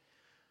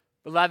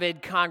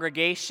Beloved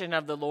congregation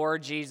of the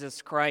Lord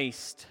Jesus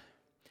Christ,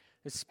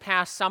 this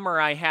past summer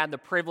I had the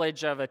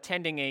privilege of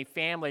attending a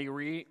family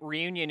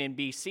reunion in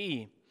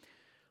BC.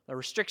 The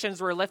restrictions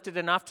were lifted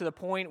enough to the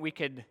point we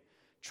could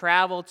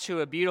travel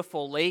to a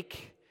beautiful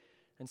lake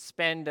and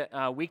spend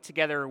a week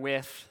together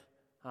with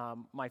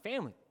my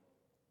family.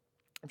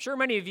 I'm sure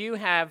many of you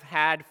have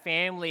had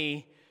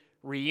family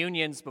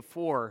reunions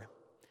before.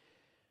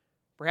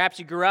 Perhaps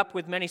you grew up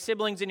with many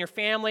siblings in your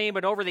family,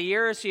 but over the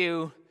years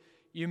you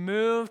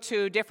move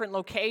to different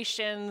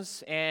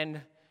locations and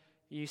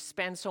you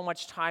spend so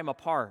much time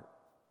apart.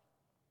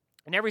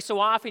 And every so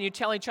often you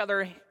tell each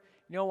other, you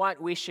know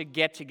what, we should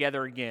get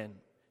together again,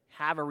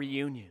 have a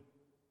reunion.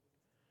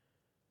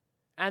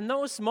 And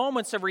those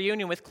moments of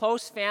reunion with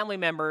close family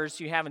members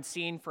you haven't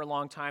seen for a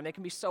long time, they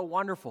can be so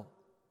wonderful.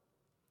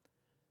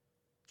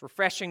 It's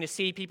refreshing to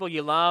see people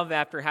you love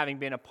after having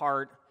been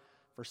apart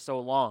for so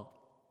long.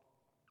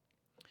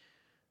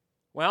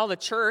 Well, the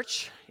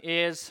church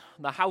is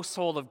the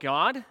household of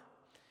God.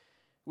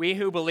 We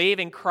who believe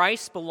in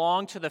Christ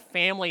belong to the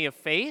family of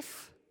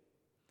faith.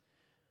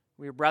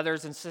 We are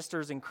brothers and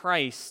sisters in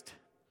Christ.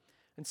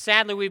 And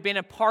sadly, we've been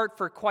apart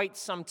for quite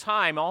some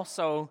time.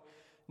 Also,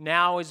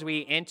 now as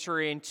we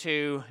enter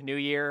into New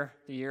Year,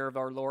 the year of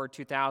our Lord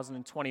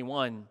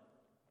 2021.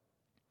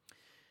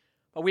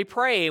 But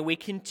we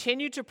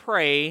continue to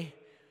pray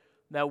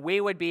that we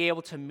would be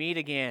able to meet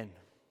again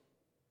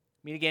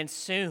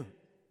soon.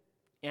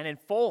 And in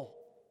full.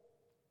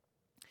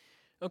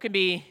 It can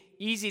be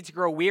easy to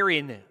grow weary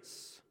in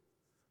this.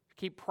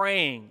 Keep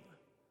praying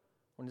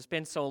when it's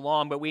been so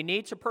long, but we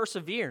need to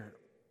persevere.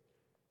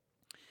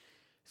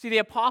 See, the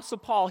Apostle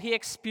Paul, he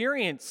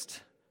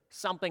experienced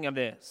something of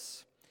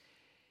this.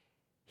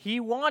 He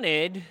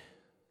wanted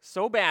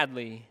so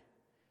badly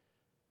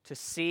to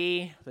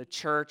see the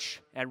church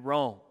at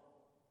Rome.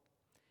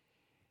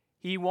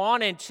 He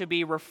wanted to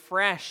be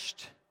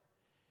refreshed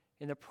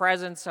in the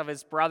presence of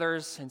his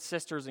brothers and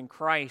sisters in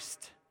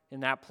Christ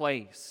in that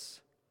place.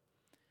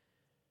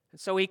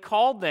 And so he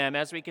called them,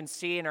 as we can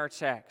see in our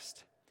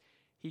text,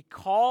 he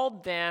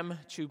called them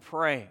to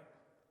pray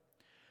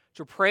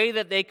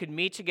that they could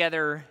meet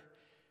together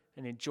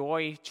and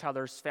enjoy each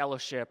other's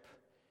fellowship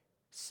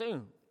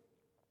soon.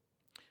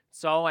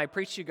 So I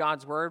preach you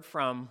God's word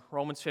from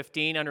Romans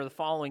 15 under the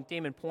following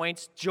theme and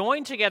points.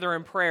 Join together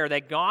in prayer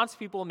that God's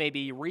people may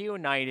be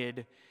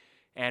reunited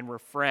and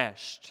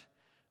refreshed.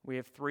 We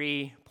have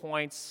 3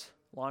 points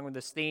along with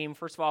this theme.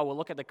 First of all, we'll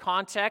look at the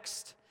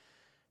context.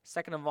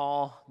 Second of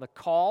all, the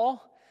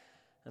call.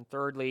 And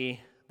thirdly,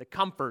 the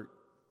comfort.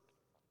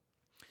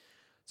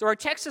 So our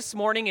text this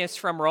morning is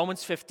from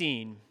Romans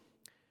 15.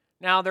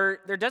 Now,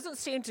 there doesn't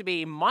seem to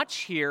be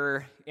much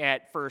here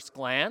at first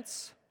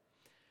glance.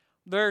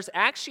 There's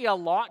actually a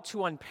lot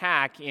to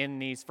unpack in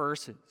these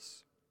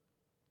verses.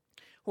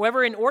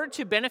 However, in order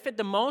to benefit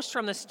the most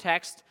from this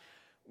text,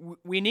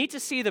 we need to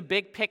see the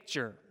big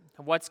picture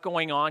of what's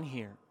going on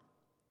here.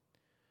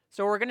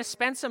 So we're going to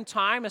spend some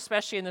time,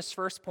 especially in this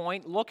first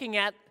point, looking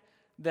at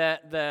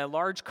the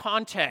large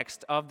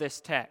context of this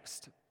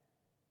text.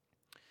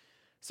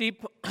 See,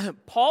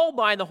 Paul,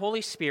 by the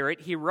Holy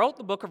Spirit, he wrote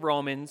the book of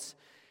Romans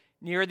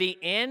near the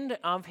end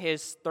of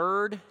his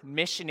 3rd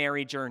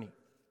missionary journey.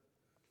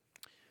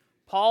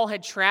 Paul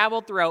had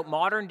traveled throughout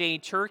modern-day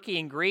Turkey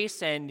and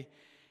Greece, and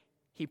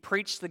he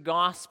preached the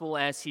gospel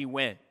as he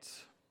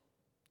went.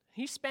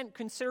 He spent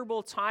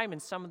considerable time in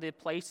some of the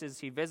places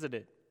he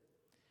visited.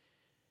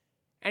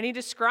 And he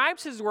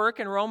describes his work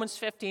in Romans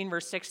 15,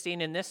 verse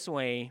 16 in this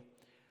way: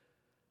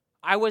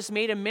 I was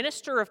made a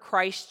minister of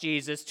Christ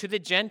Jesus to the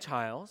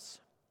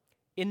Gentiles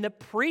in the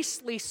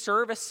priestly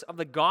service of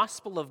the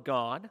gospel of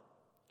God,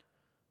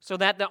 so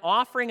that the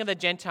offering of the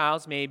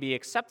Gentiles may be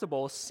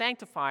acceptable,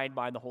 sanctified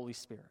by the Holy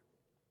Spirit.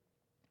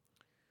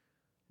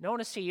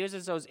 Notice he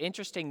uses those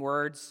interesting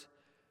words.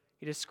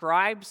 He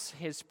describes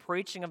his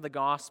preaching of the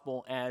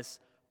gospel as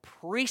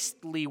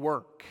priestly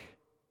work.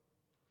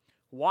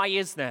 Why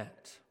is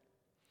that?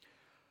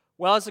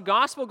 Well, as the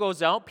gospel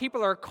goes out,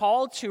 people are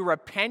called to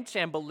repent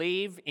and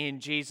believe in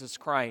Jesus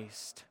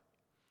Christ.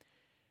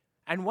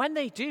 And when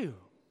they do,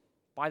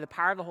 by the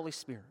power of the Holy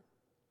Spirit,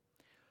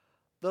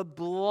 the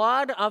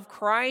blood of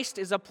Christ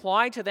is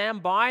applied to them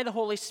by the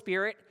Holy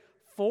Spirit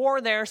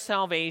for their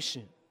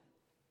salvation.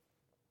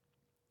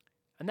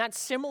 And that's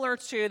similar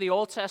to the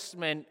Old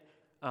Testament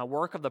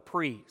work of the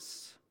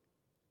priests.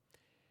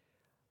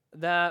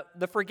 The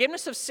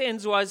forgiveness of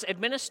sins was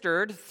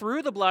administered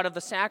through the blood of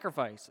the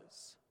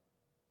sacrifices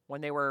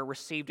when they were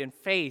received in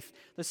faith.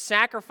 The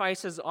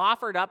sacrifices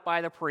offered up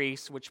by the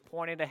priests, which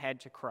pointed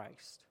ahead to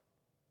Christ.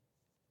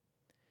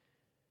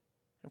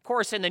 Of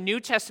course, in the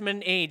New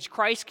Testament age,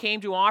 Christ came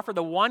to offer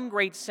the one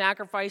great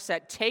sacrifice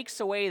that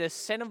takes away the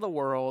sin of the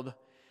world.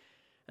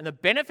 And the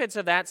benefits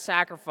of that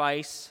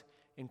sacrifice,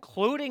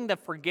 including the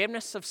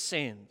forgiveness of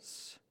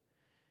sins,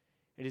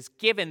 it is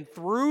given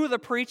through the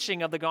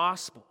preaching of the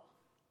gospel.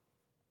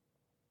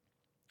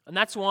 And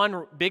that's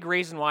one big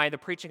reason why the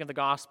preaching of the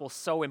gospel is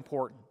so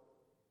important.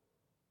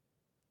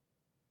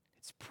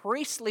 It's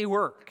priestly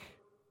work.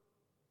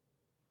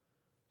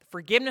 The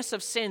forgiveness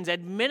of sins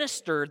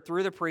administered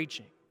through the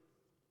preaching,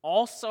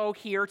 also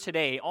here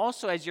today,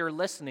 also as you're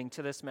listening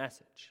to this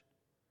message.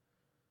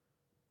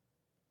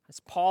 As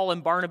Paul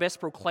and Barnabas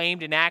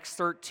proclaimed in Acts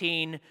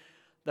 13,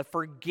 the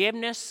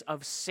forgiveness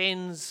of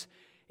sins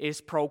is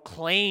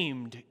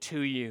proclaimed to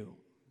you.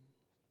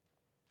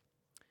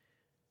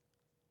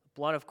 The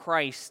blood of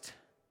Christ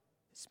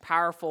is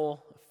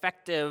powerful,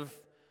 effective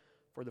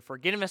for the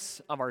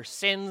forgiveness of our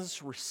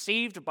sins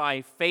received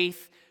by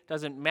faith.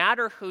 Doesn't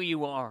matter who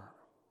you are.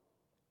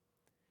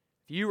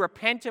 If you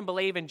repent and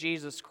believe in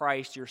Jesus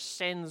Christ, your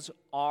sins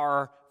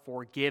are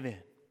forgiven.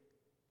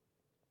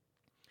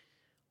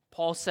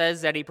 Paul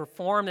says that he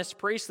performed this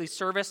priestly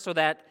service so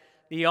that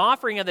the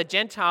offering of the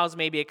Gentiles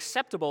may be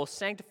acceptable,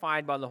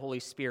 sanctified by the Holy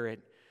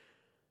Spirit.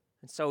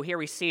 And so here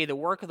we see the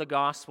work of the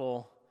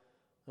gospel,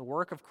 the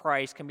work of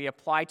Christ, can be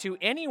applied to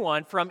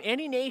anyone from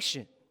any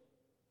nation.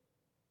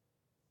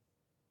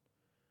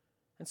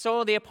 And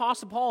so the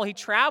Apostle Paul, he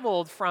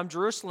traveled from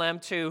Jerusalem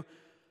to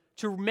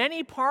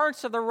many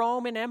parts of the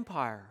Roman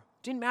Empire.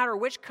 Didn't matter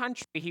which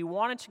country, he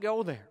wanted to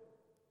go there,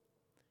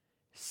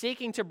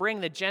 seeking to bring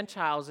the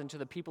Gentiles into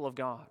the people of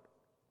God.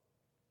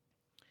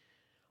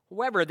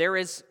 However, there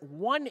is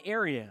one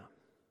area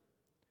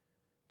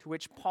to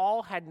which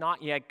Paul had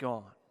not yet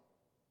gone.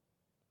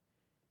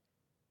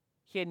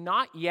 He had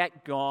not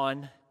yet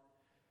gone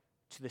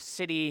to the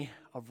city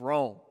of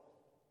Rome,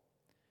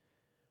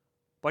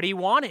 but he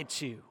wanted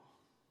to.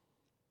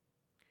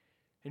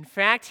 In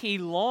fact, he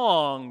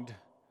longed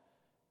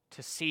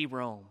to see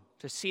Rome,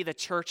 to see the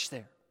church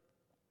there.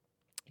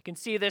 You can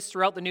see this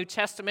throughout the New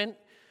Testament.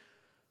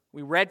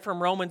 We read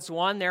from Romans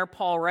 1 there,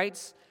 Paul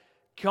writes,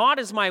 God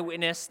is my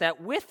witness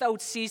that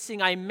without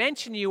ceasing I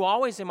mention you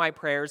always in my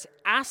prayers,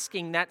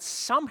 asking that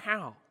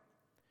somehow,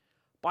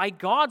 by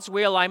God's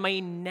will, I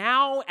may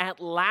now at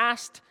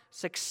last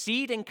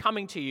succeed in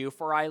coming to you,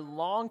 for I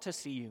long to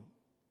see you.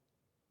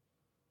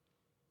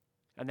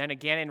 And then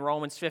again in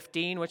Romans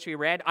 15, which we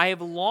read, I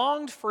have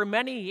longed for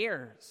many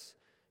years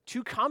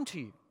to come to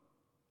you.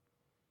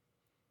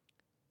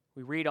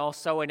 We read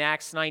also in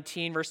Acts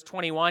 19, verse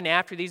 21,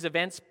 after these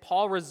events,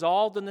 Paul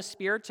resolved in the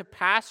Spirit to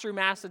pass through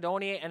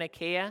Macedonia and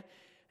Achaia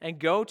and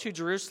go to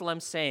Jerusalem,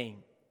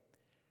 saying,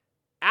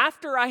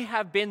 after I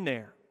have been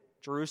there,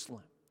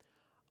 Jerusalem,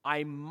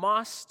 I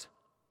must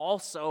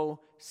also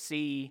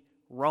see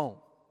Rome.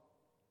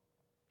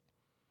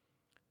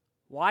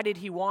 Why did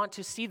he want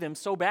to see them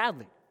so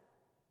badly?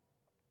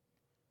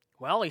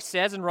 Well, he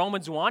says in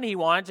Romans 1, he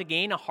wanted to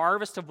gain a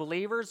harvest of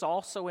believers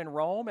also in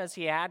Rome as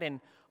he had in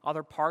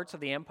other parts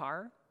of the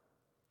empire.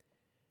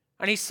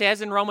 And he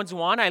says in Romans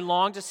 1, I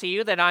long to see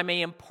you that I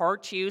may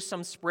impart to you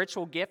some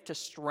spiritual gift to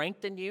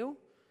strengthen you.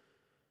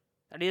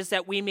 That is,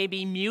 that we may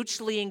be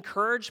mutually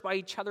encouraged by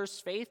each other's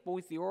faith,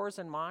 both yours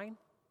and mine.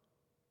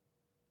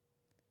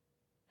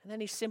 And then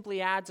he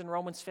simply adds in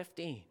Romans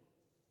 15,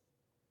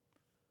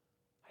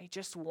 he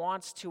just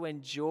wants to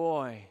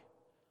enjoy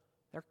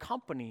their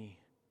company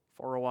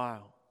for a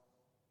while.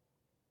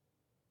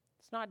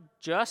 It's not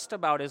just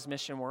about his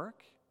mission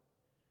work,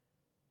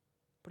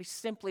 but he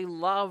simply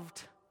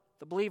loved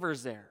the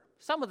believers there.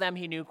 Some of them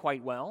he knew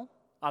quite well,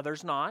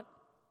 others not.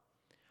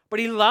 But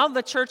he loved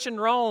the church in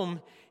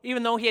Rome,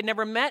 even though he had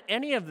never met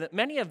many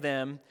of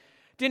them.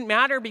 Didn't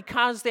matter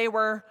because they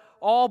were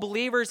all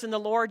believers in the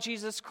Lord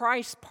Jesus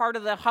Christ, part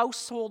of the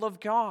household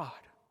of God.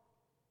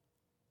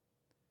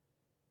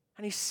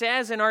 And he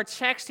says in our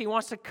text, he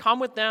wants to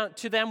come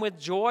to them with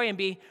joy and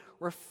be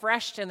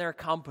refreshed in their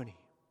company.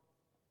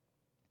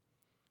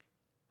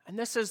 And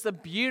this is the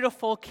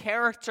beautiful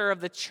character of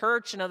the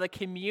church and of the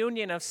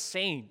communion of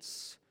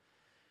saints.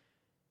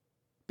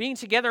 Being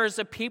together as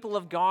a people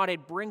of God,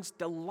 it brings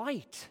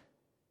delight.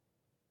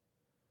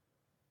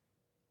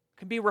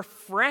 Can be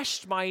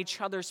refreshed by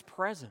each other's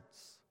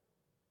presence.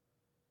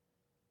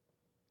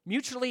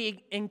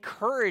 Mutually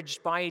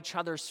encouraged by each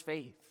other's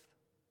faith.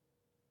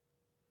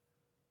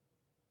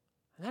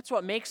 And that's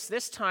what makes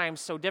this time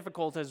so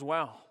difficult as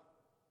well.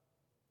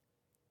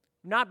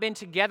 We've not been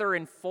together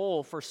in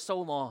full for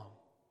so long.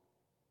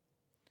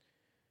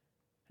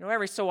 You know,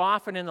 every so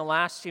often in the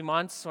last few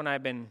months when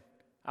I've been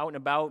out and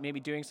about, maybe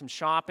doing some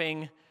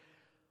shopping,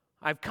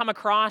 I've come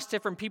across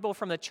different people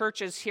from the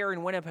churches here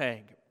in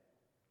Winnipeg.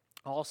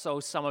 Also,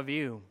 some of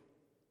you.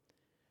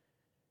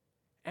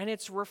 And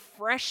it's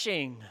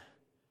refreshing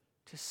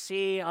to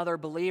see other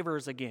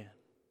believers again,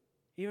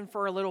 even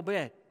for a little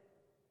bit.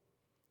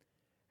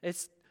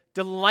 It's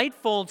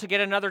delightful to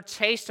get another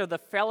taste of the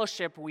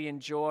fellowship we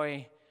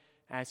enjoy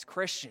as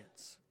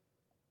Christians.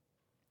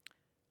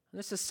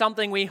 This is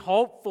something we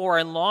hope for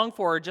and long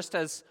for, just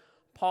as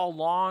Paul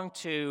longed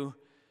to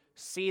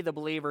see the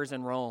believers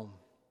in Rome.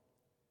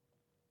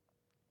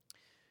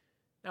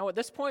 Now, at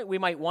this point, we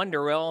might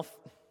wonder, well,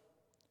 if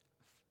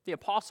the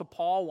Apostle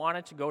Paul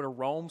wanted to go to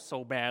Rome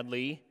so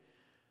badly,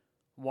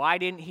 why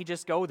didn't he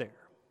just go there?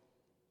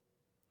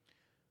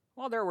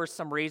 Well, there were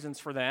some reasons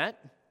for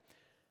that.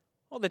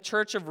 Well, the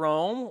Church of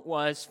Rome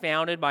was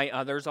founded by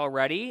others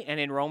already, and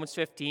in Romans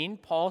 15,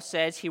 Paul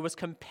says he was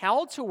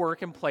compelled to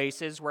work in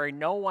places where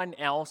no one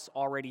else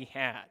already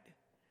had.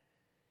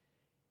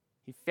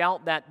 He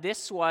felt that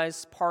this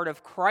was part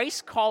of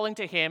Christ's calling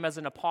to him as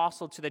an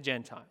apostle to the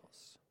Gentiles.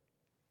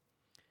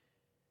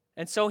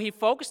 And so he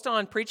focused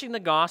on preaching the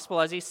gospel,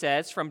 as he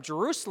says, from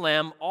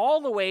Jerusalem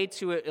all the way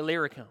to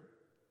Illyricum,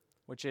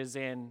 which is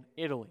in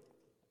Italy.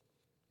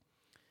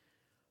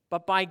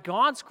 But by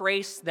God's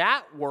grace,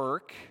 that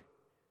work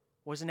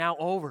was now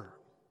over.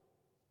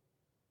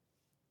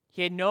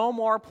 He had no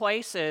more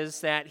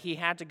places that he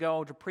had to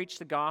go to preach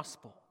the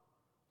gospel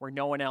where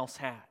no one else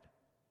had.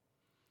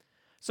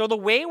 So the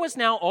way was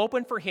now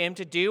open for him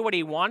to do what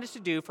he wanted to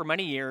do for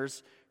many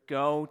years,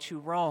 go to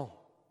Rome.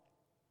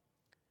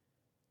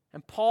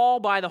 And Paul,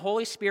 by the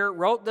Holy Spirit,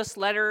 wrote this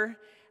letter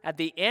at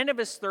the end of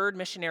his third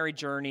missionary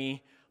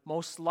journey.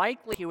 Most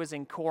likely he was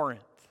in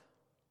Corinth.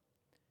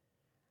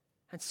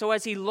 And so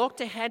as he looked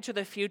ahead to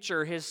the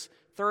future, his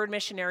third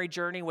missionary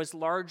journey was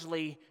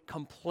largely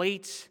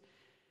complete.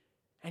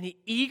 And he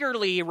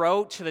eagerly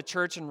wrote to the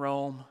church in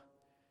Rome,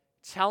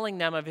 telling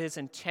them of his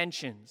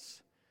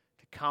intentions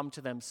to come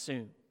to them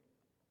soon.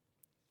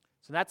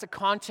 So that's the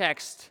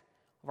context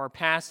of our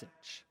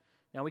passage.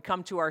 Now we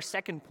come to our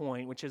second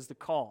point, which is the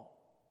call.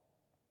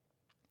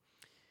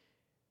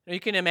 Now you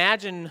can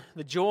imagine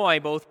the joy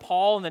both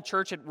Paul and the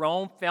church at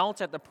Rome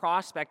felt at the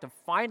prospect of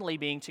finally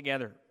being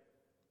together.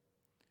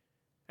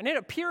 And it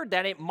appeared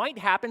that it might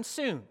happen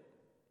soon.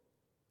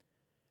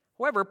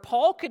 However,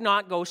 Paul could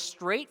not go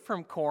straight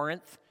from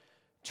Corinth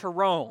to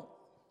Rome.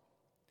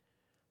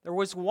 There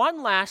was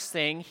one last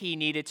thing he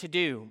needed to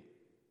do.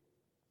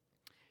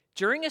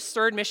 During his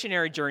third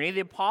missionary journey,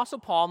 the Apostle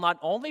Paul not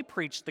only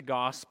preached the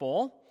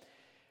gospel,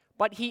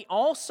 but he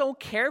also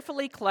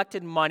carefully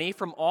collected money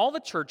from all the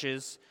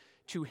churches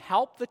to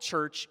help the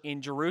church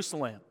in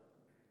Jerusalem.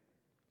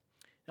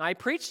 Now, I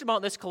preached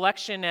about this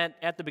collection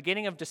at the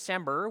beginning of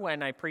December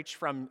when I preached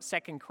from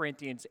 2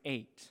 Corinthians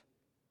 8.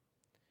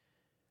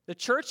 The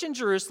church in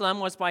Jerusalem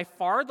was by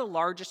far the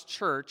largest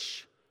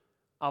church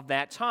of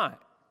that time.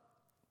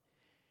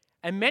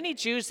 And many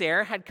Jews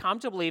there had come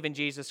to believe in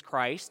Jesus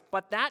Christ,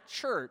 but that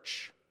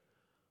church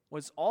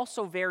was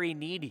also very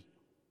needy.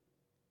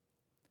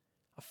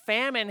 A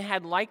famine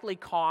had likely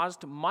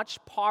caused much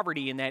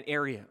poverty in that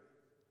area,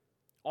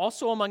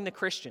 also among the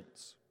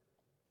Christians.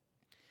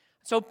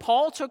 So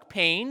Paul took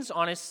pains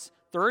on his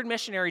third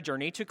missionary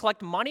journey to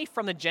collect money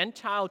from the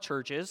Gentile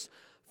churches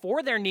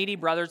for their needy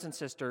brothers and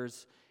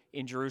sisters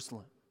in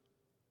Jerusalem.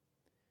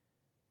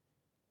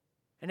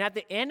 And at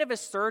the end of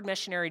his third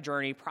missionary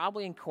journey,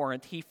 probably in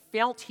Corinth, he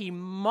felt he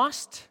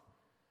must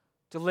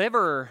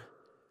deliver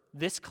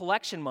this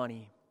collection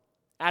money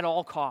at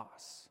all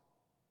costs.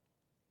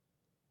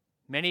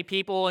 Many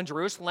people in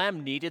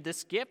Jerusalem needed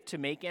this gift to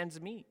make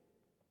ends meet.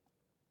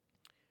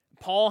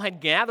 Paul had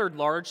gathered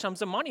large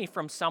sums of money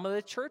from some of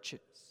the churches.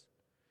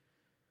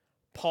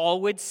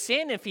 Paul would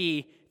sin if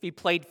he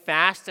played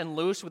fast and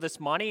loose with this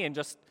money and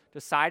just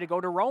decided to go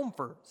to Rome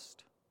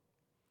first.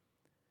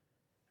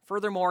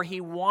 Furthermore, he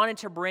wanted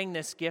to bring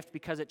this gift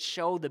because it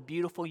showed the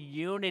beautiful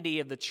unity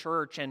of the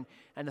church and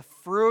the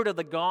fruit of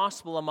the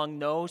gospel among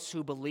those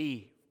who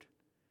believed.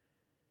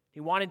 He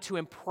wanted to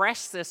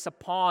impress this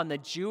upon the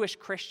Jewish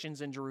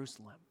Christians in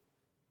Jerusalem.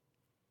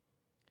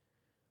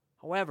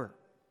 However,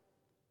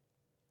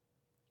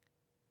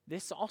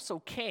 this also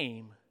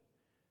came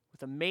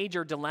with a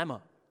major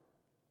dilemma.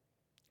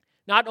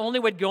 Not only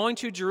would going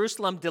to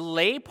Jerusalem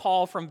delay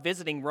Paul from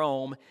visiting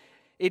Rome,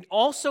 it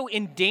also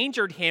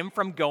endangered him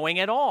from going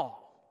at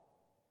all.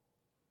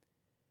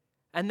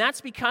 And that's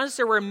because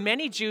there were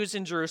many Jews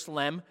in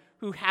Jerusalem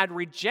who had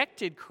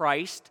rejected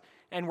Christ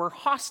and were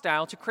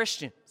hostile to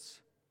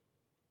Christians.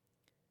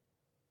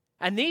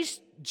 And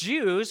these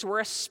Jews were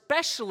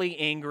especially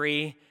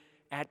angry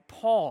at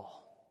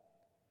Paul,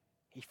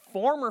 a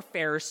former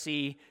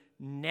Pharisee,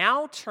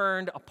 now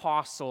turned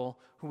apostle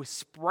who was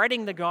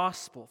spreading the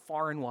gospel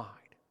far and wide.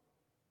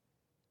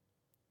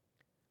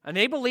 And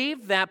they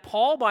believed that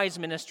Paul, by his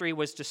ministry,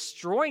 was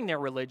destroying their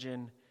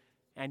religion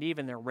and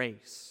even their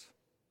race.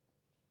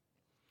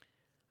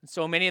 And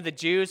so many of the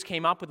Jews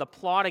came up with a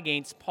plot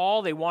against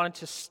Paul. They wanted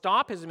to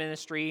stop his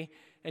ministry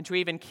and to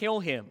even kill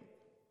him.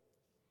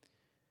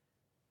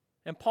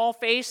 And Paul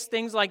faced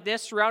things like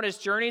this throughout his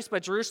journeys,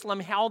 but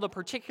Jerusalem held a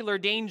particular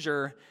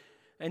danger.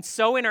 And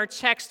so in our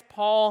text,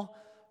 Paul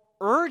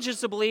urges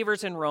the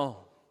believers in Rome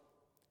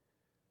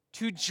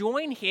to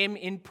join him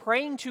in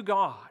praying to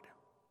God.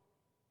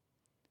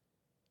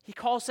 He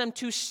calls them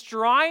to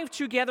strive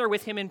together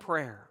with him in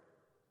prayer.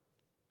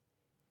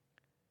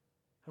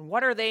 And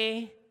what are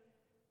they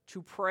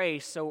to pray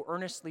so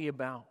earnestly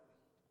about?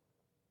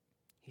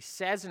 He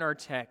says in our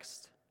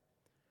text,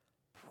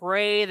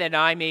 "Pray that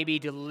I may be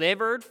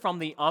delivered from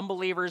the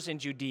unbelievers in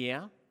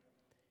Judea,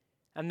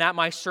 and that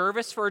my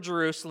service for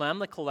Jerusalem,"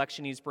 the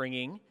collection he's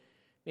bringing,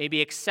 "may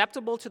be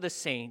acceptable to the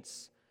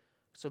saints,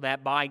 so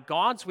that by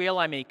God's will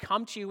I may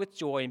come to you with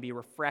joy and be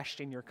refreshed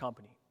in your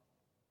company."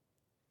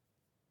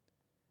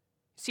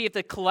 See, if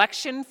the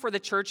collection for the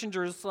church in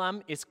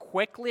Jerusalem is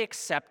quickly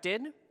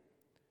accepted,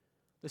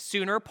 the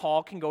sooner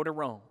Paul can go to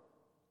Rome.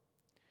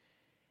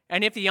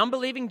 And if the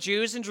unbelieving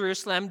Jews in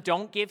Jerusalem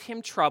don't give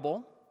him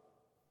trouble,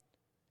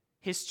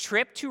 his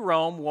trip to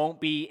Rome won't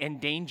be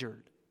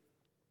endangered.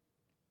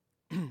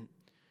 And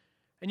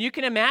you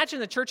can imagine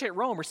the church at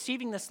Rome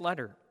receiving this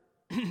letter.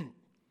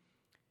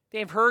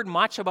 They've heard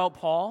much about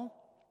Paul.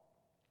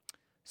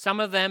 Some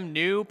of them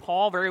knew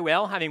Paul very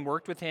well, having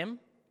worked with him.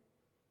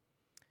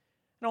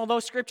 And although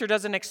Scripture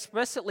doesn't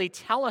explicitly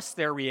tell us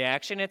their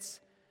reaction, it's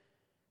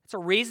a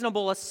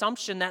reasonable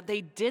assumption that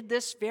they did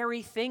this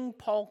very thing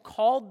Paul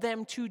called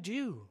them to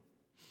do.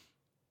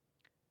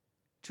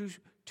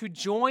 To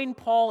join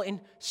Paul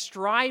in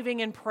striving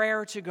in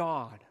prayer to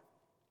God.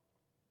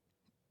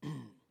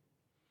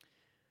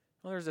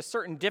 Well, there's a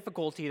certain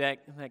difficulty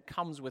that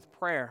comes with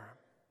prayer.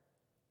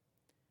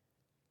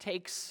 It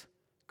takes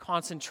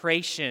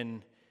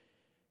concentration.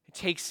 It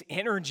takes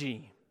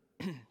energy.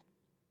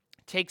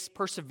 It takes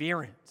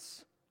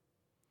perseverance.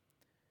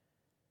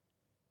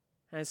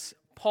 As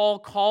Paul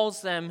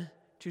calls them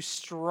to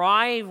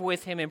strive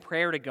with him in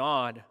prayer to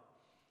God,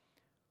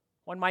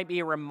 one might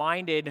be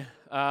reminded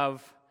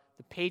of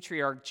the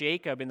patriarch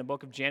Jacob in the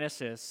book of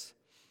Genesis.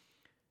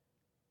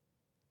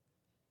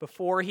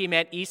 Before he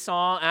met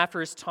Esau, after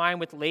his time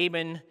with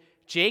Laban,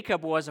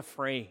 Jacob was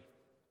afraid.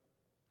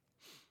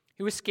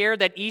 He was scared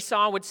that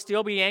Esau would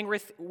still be angry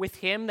with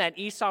him, that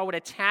Esau would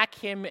attack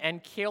him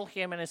and kill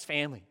him and his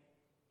family.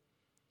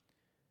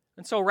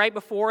 And so right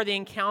before the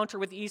encounter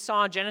with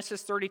Esau,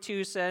 Genesis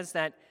 32 says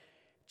that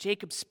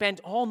Jacob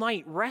spent all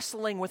night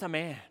wrestling with a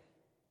man,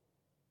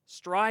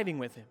 striving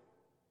with him.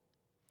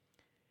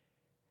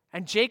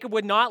 And Jacob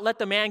would not let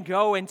the man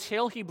go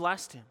until he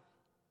blessed him.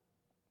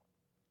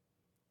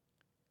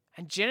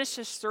 And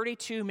Genesis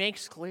 32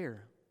 makes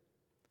clear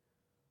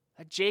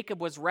that Jacob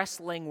was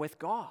wrestling with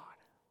God.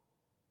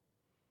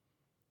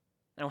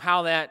 Now,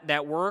 how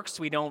that works,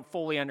 we don't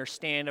fully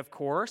understand, of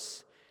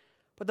course.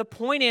 But the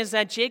point is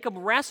that Jacob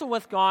wrestled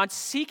with God,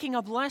 seeking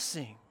a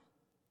blessing.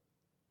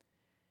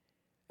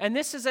 And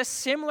this is a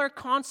similar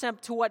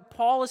concept to what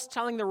Paul is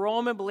telling the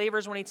Roman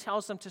believers when he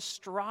tells them to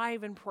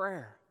strive in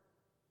prayer.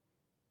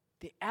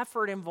 The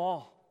effort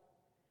involved.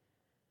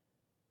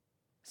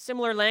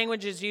 Similar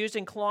language is used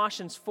in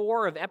Colossians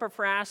 4 of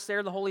Epaphras.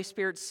 There the Holy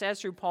Spirit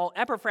says through Paul,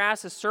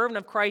 Epaphras, a servant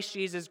of Christ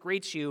Jesus,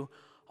 greets you,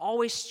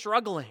 always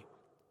struggling,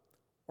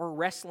 or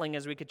wrestling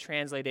as we could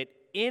translate it,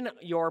 in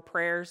your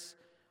prayers,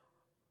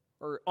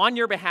 or on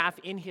your behalf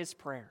in his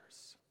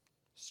prayers.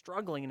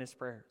 Struggling in his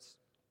prayers.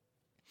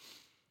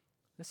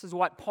 This is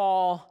what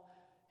Paul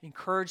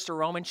encouraged the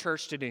Roman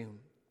church to do.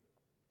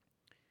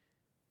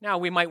 Now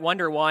we might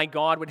wonder why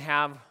God would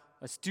have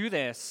us do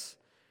this.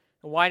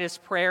 Why does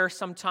prayer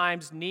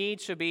sometimes need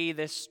to be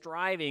this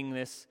striving,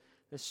 this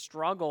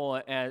struggle,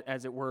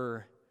 as it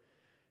were?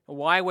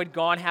 Why would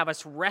God have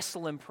us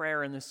wrestle in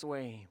prayer in this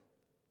way?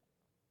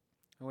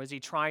 Or is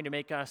he trying to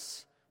make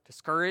us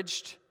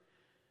discouraged?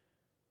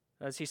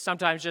 Does he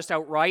sometimes just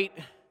outright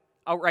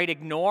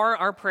ignore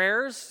our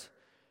prayers?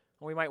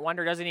 We might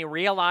wonder, doesn't he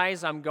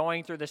realize I'm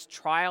going through this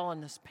trial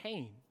and this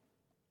pain?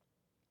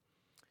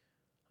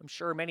 I'm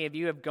sure many of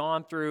you have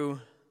gone through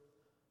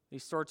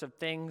these sorts of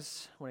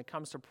things when it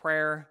comes to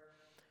prayer.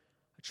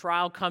 A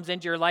trial comes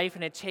into your life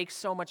and it takes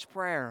so much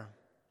prayer.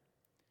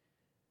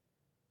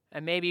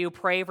 And maybe you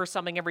pray for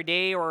something every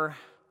day or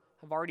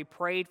have already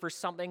prayed for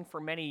something for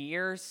many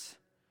years.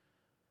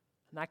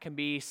 And that can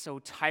be so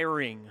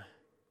tiring.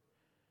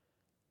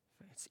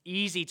 It's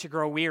easy to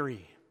grow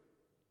weary.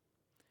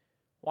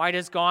 Why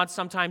does God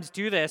sometimes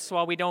do this?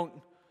 Well, we don't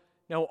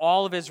know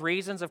all of his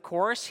reasons, of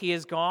course. He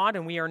is God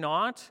and we are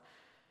not.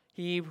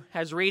 He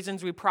has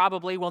reasons we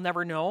probably will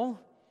never know.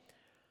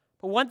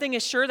 But one thing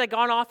is sure, that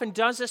God often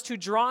does this to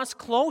draw us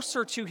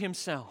closer to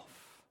himself.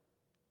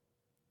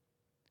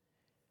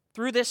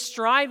 Through this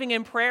striving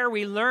in prayer,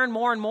 we learn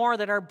more and more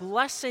that our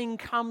blessing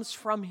comes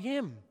from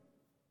him.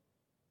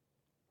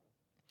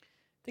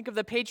 Think of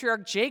the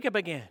patriarch Jacob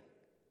again.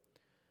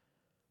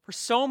 For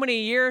so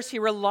many years, he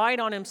relied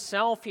on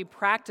himself. He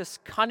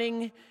practiced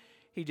cunning.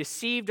 He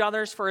deceived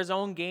others for his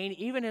own gain,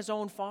 even his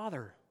own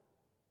father.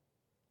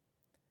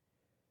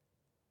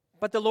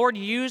 But the Lord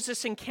used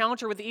this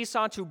encounter with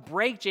Esau to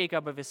break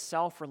Jacob of his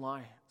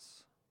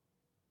self-reliance.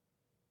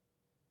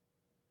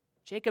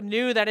 Jacob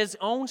knew that his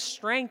own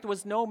strength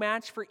was no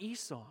match for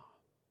Esau.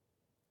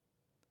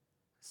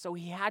 So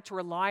he had to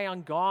rely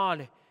on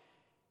God.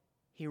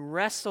 He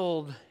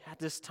wrestled at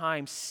this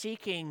time,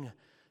 seeking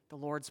the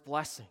Lord's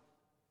blessing.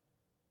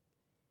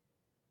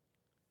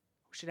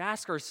 We should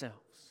ask ourselves,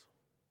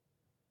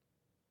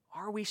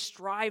 are we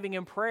striving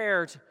in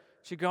prayer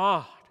to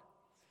God?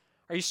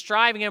 Are you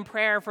striving in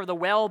prayer for the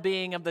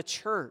well-being of the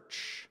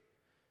church?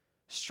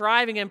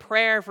 Striving in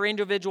prayer for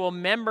individual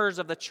members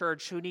of the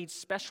church who need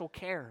special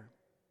care?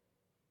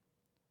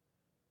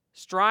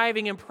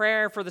 Striving in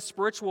prayer for the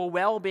spiritual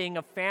well-being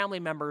of family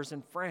members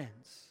and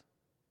friends?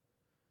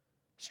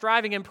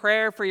 Striving in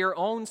prayer for your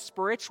own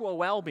spiritual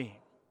well-being?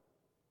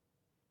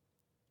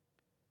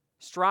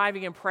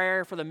 Striving in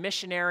prayer for the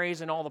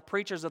missionaries and all the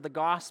preachers of the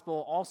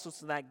gospel, also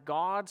so that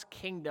God's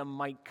kingdom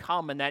might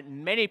come and that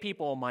many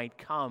people might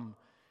come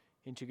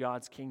into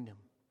God's kingdom.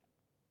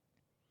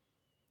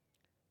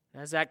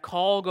 As that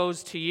call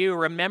goes to you,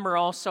 remember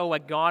also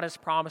what God has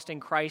promised in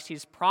Christ.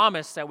 He's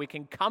promised that we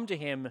can come to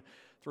him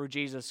through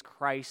Jesus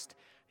Christ.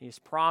 He's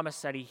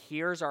promised that he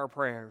hears our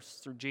prayers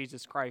through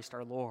Jesus Christ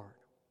our Lord.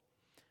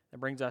 That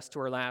brings us to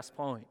our last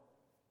point.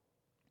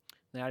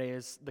 That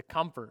is the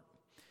comfort.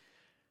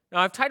 Now,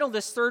 I've titled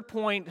this third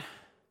point,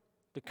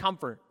 the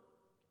comfort.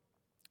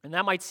 And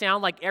that might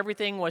sound like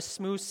everything was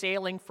smooth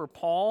sailing for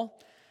Paul.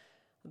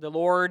 The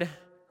Lord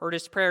heard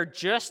his prayer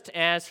just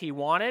as he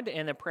wanted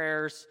in the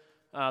prayers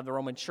of the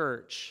Roman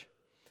church.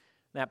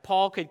 That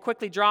Paul could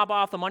quickly drop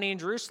off the money in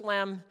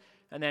Jerusalem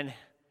and then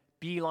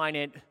beeline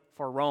it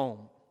for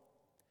Rome.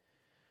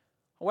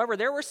 However,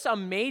 there were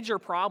some major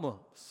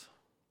problems.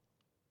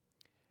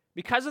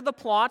 Because of the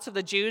plots of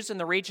the Jews in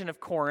the region of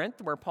Corinth,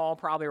 where Paul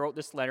probably wrote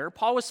this letter,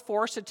 Paul was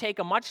forced to take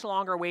a much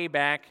longer way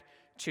back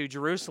to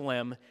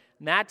Jerusalem,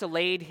 and that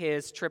delayed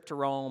his trip to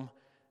Rome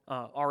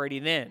already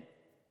then.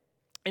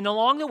 And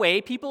along the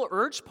way, people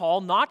urged Paul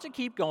not to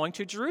keep going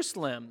to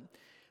Jerusalem.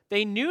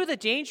 They knew the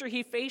danger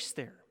he faced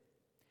there.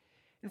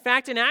 In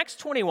fact, in Acts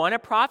 21, a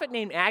prophet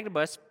named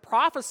Agabus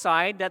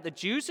prophesied that the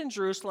Jews in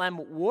Jerusalem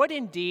would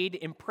indeed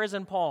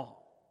imprison Paul.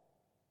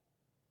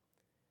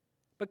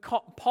 But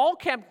Paul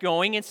kept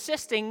going,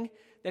 insisting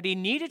that he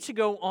needed to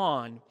go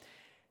on.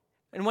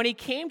 And when he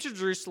came to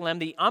Jerusalem,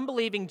 the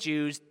unbelieving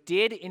Jews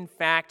did in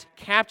fact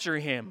capture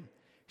him,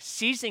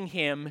 seizing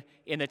him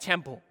in the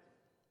temple.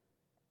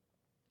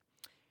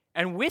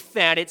 And with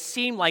that, it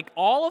seemed like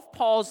all of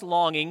Paul's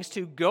longings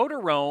to go to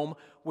Rome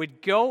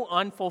would go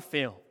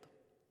unfulfilled.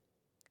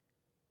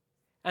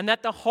 And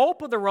that the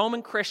hope of the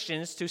Roman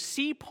Christians to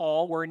see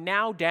Paul were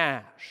now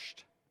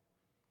dashed.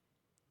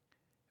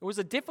 It was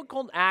a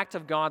difficult act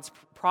of God's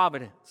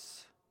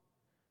providence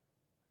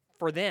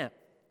for them.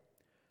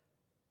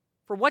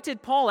 For what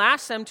did Paul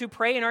ask them to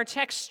pray in our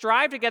text?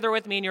 Strive together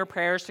with me in your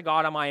prayers to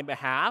God on my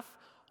behalf,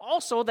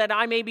 also that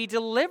I may be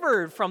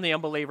delivered from the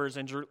unbelievers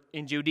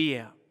in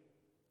Judea.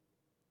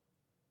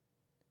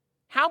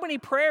 How many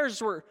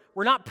prayers were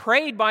not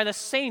prayed by the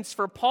saints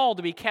for Paul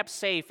to be kept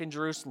safe in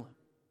Jerusalem?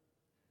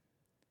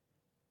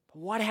 But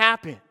what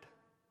happened?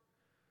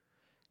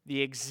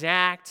 The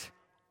exact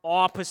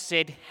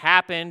opposite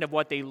happened of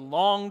what they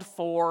longed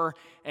for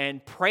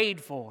and prayed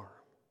for.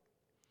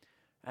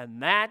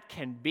 And that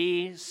can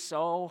be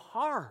so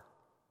hard.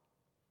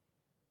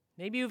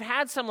 Maybe you've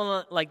had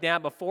something like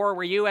that before,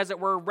 where you, as it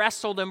were,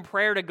 wrestled in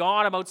prayer to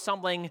God about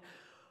something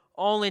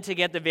only to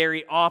get the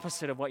very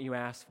opposite of what you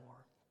asked for.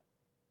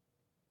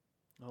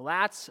 Well,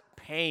 that's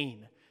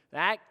pain.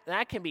 That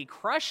can be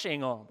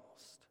crushing almost.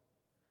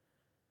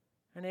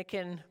 And it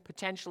can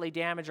potentially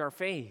damage our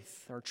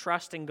faith or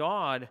trust in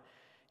God.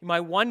 You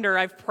might wonder,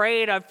 I've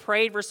prayed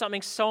for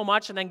something so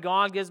much, and then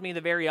God gives me the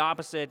very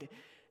opposite,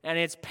 and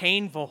it's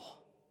painful.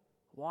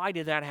 Why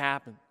did that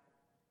happen?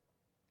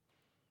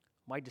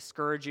 It might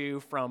discourage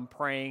you from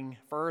praying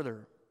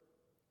further.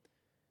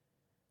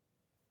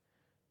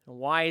 And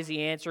why is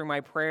he answering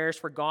my prayers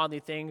for godly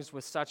things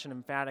with such an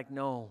emphatic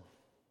no?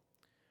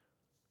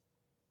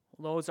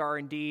 Well, those are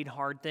indeed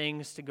hard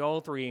things to go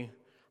through.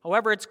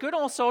 However, it's good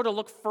also to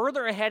look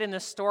further ahead in the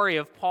story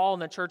of Paul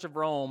and the Church of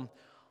Rome.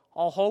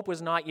 All hope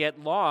was not yet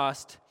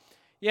lost.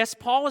 Yes,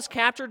 Paul was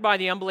captured by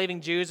the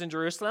unbelieving Jews in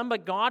Jerusalem,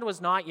 but God was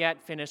not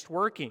yet finished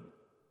working.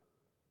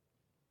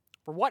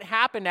 For what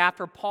happened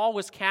after Paul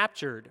was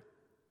captured?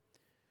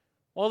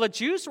 Well, the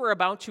Jews were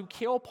about to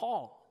kill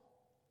Paul.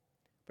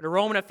 But a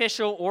Roman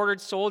official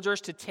ordered soldiers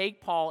to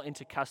take Paul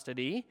into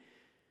custody.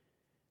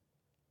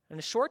 And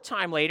a short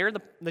time later,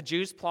 the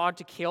Jews plotted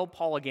to kill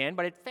Paul again,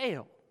 but it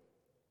failed.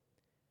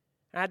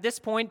 And at this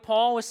point,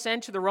 Paul was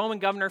sent to the Roman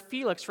governor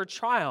Felix for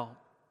trial.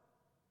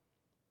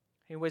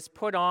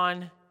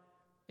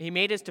 He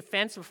made his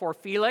defense before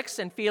Felix,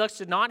 and Felix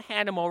did not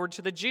hand him over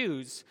to the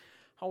Jews.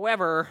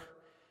 However,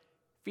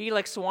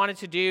 Felix wanted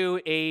to do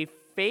a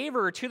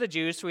favor to the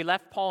Jews, so he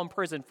left Paul in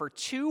prison for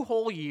 2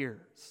 whole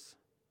years.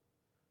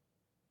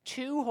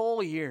 2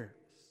 whole years.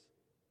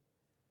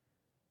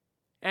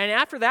 And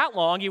after that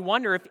long, you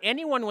wonder if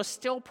anyone was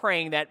still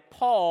praying that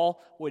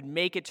Paul would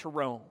make it to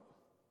Rome.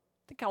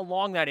 Think how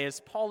long that is.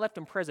 Paul left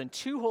in prison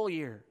 2 whole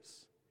years.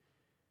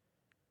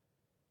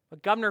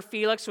 But Governor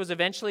Felix was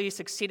eventually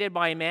succeeded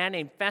by a man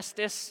named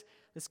Festus.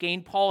 This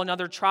gained Paul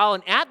another trial,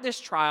 and at this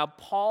trial,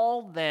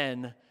 Paul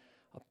then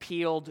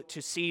appealed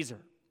to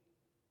Caesar.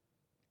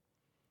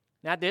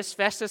 And at this,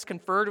 Festus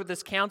conferred with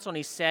his council, and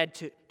he said,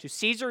 to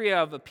Caesar you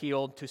have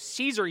appealed, to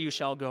Caesar you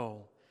shall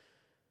go.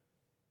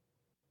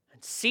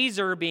 And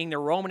Caesar, being the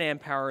Roman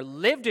Empire,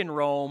 lived in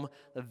Rome,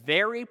 the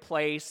very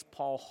place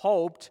Paul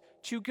hoped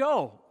to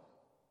go.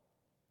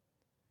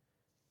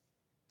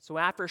 So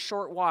after a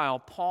short while,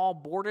 Paul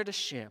boarded a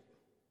ship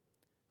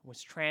and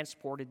was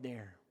transported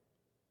there.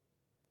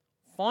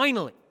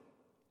 Finally,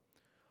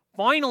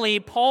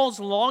 Paul's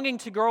longing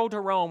to go to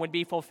Rome would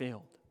be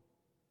fulfilled.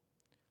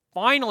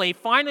 Finally,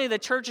 the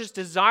church's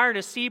desire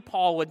to see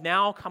Paul would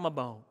now come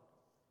about.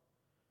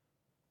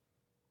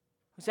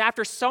 It was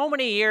after so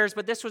many years,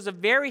 but this was the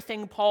very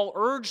thing Paul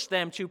urged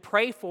them to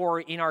pray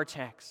for in our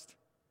text.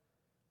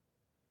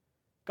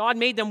 God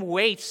made them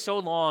wait so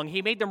long.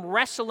 He made them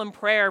wrestle in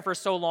prayer for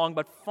so long,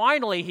 but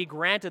finally he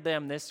granted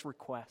them this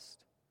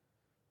request.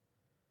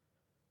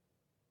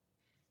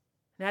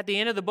 And at the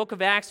end of the book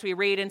of Acts, we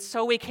read, "And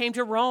so we came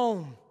to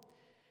Rome.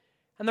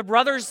 And the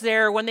brothers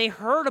there, when they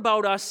heard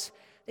about us,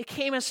 they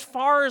came as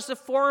far as the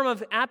Forum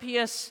of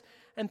Appius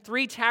and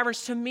 3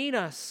 Taverns to meet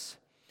us.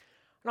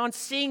 And on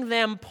seeing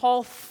them,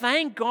 Paul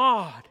thanked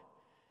God,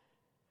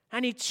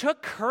 and he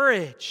took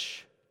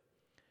courage.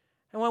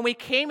 And when we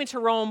came into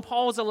Rome,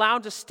 Paul was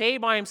allowed to stay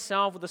by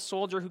himself with a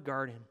soldier who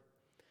guarded him."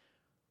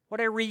 What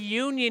a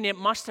reunion it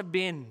must have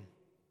been.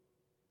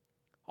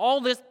 All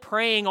this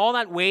praying, all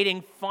that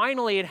waiting,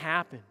 finally it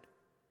happened.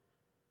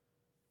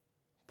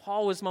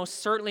 Paul was most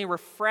certainly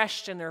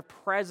refreshed in their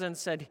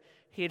presence that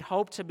he had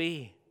hoped to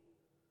be.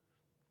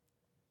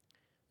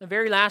 The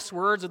very last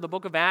words of the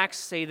book of Acts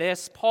say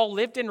this: Paul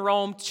lived in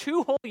Rome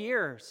 2 whole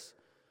years,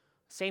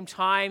 same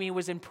time he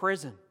was in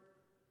prison.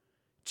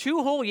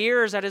 2 whole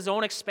years at his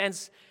own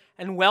expense,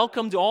 and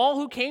welcomed all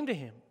who came to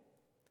him,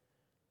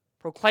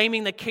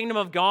 proclaiming the kingdom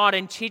of God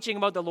and teaching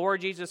about the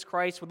Lord Jesus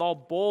Christ with all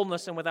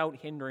boldness and without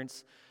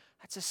hindrance.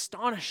 That's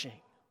astonishing.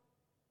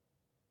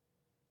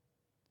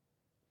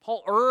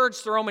 Paul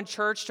urged the Roman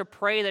church to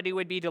pray that he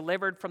would be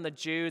delivered from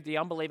the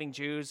unbelieving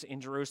Jews in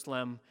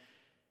Jerusalem.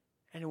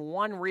 And in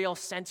one real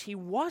sense, he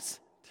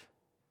wasn't.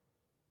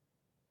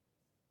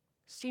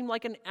 Seemed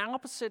like an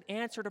opposite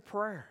answer to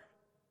prayer.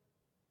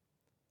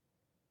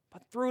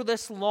 But through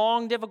this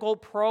long,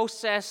 difficult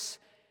process,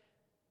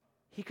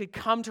 he could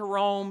come to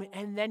Rome,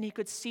 and then he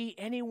could see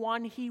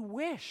anyone he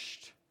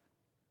wished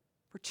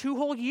for 2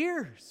 whole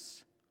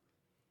years.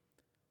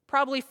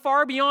 Probably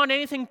far beyond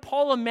anything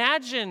Paul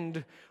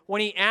imagined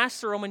when he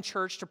asked the Roman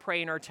church to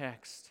pray in our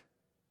text.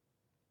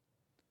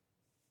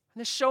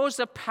 And this shows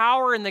the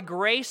power and the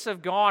grace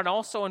of God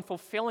also in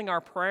fulfilling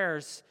our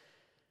prayers.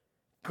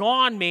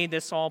 God made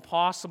this all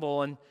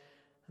possible, and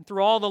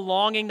through all the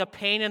longing, the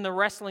pain, and the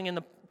wrestling, and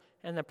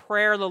the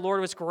prayer, the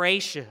Lord was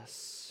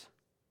gracious.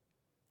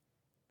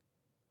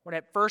 What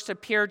at first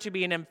appeared to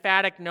be an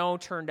emphatic no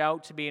turned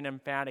out to be an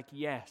emphatic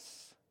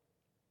yes.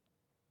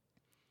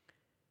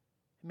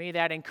 May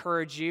that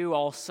encourage you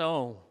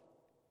also.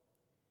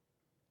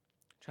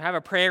 To have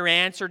a prayer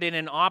answered in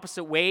an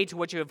opposite way to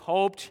what you have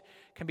hoped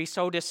can be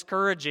so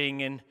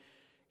discouraging and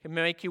can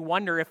make you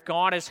wonder if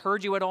God has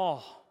heard you at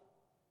all.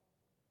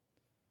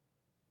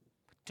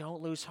 But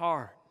don't lose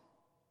heart.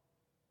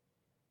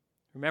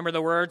 Remember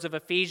the words of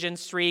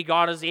Ephesians 3,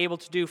 God is able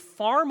to do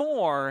far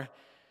more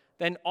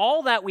than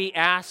all that we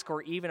ask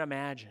or even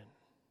imagine.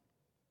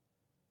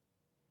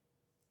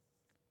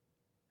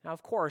 Now,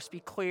 of course,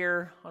 be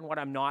clear on what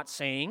I'm not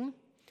saying. I'm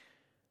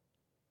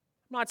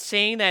not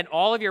saying that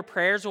all of your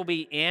prayers will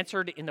be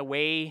answered in the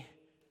way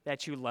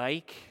that you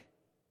like.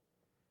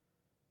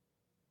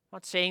 I'm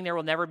not saying there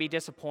will never be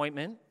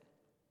disappointment.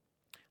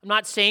 I'm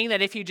not saying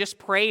that if you just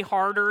pray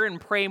harder and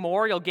pray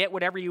more, you'll get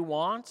whatever you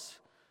want.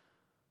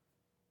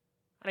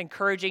 I'm not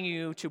encouraging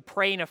you to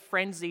pray in a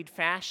frenzied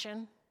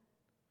fashion.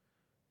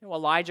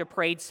 Elijah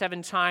prayed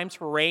 7 times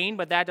for rain,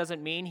 but that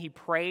doesn't mean he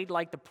prayed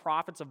like the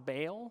prophets of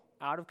Baal,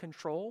 out of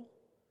control.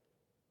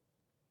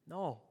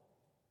 No.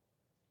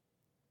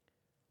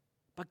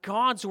 But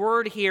God's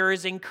word here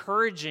is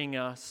encouraging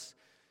us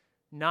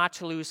not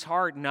to lose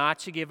heart, not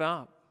to give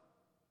up.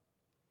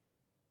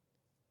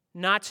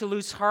 Not to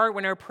lose heart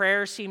when our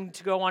prayers seem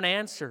to go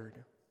unanswered.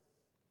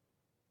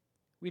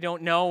 We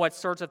don't know what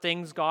sorts of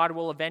things God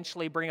will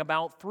eventually bring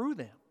about through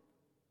them.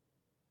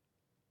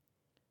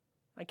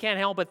 I can't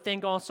help but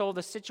think also of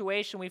the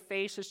situation we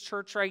face as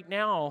church right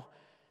now.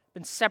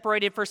 Been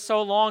separated for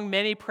so long,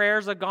 many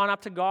prayers have gone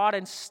up to God,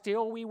 and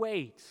still we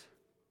wait.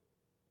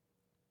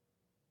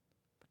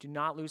 But do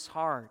not lose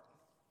heart.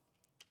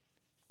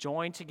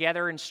 Join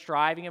together in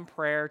striving in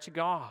prayer to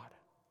God.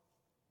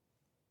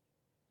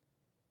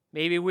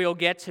 Maybe we'll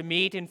get to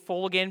meet in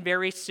full again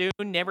very soon.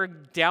 Never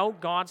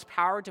doubt God's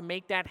power to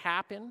make that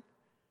happen.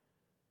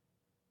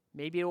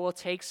 Maybe it will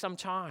take some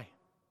time.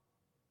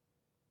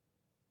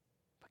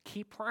 But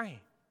keep praying.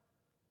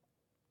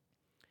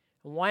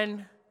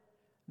 When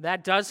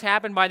that does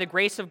happen by the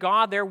grace of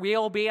God, there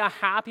will be a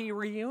happy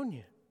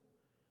reunion.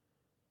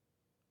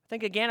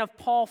 Think again of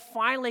Paul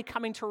finally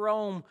coming to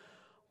Rome.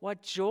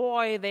 What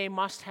joy they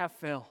must have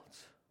felt.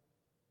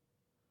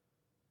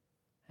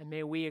 And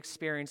may we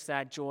experience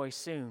that joy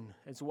soon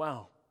as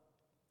well.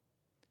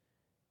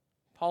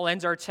 Paul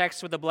ends our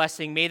text with a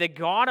blessing. May the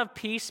God of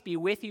peace be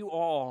with you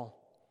all.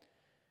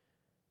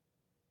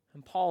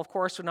 And Paul, of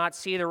course, would not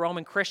see the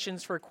Roman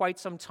Christians for quite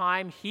some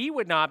time. He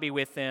would not be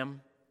with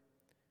them.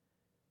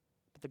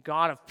 But the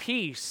God of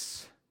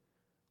peace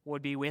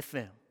would be with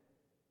them.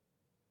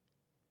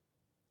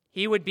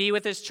 He would be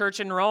with his church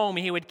in Rome.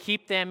 He would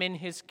keep them in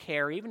his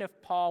care, even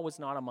if Paul was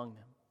not among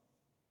them.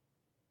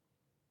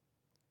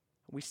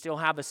 We still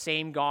have the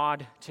same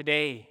God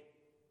today.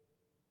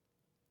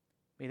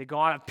 May the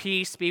God of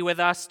peace be with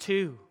us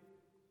too.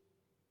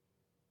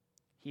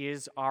 He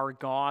is our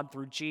God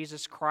through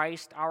Jesus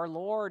Christ, our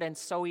Lord, and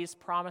so he has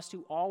promised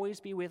to always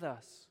be with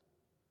us.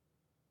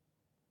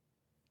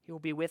 He will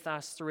be with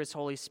us through his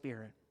Holy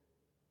Spirit.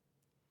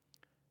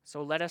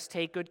 So let us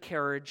take good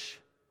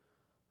courage.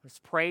 Let's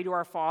pray to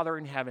our Father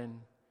in heaven,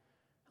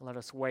 and let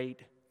us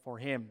wait for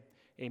him.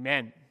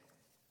 Amen.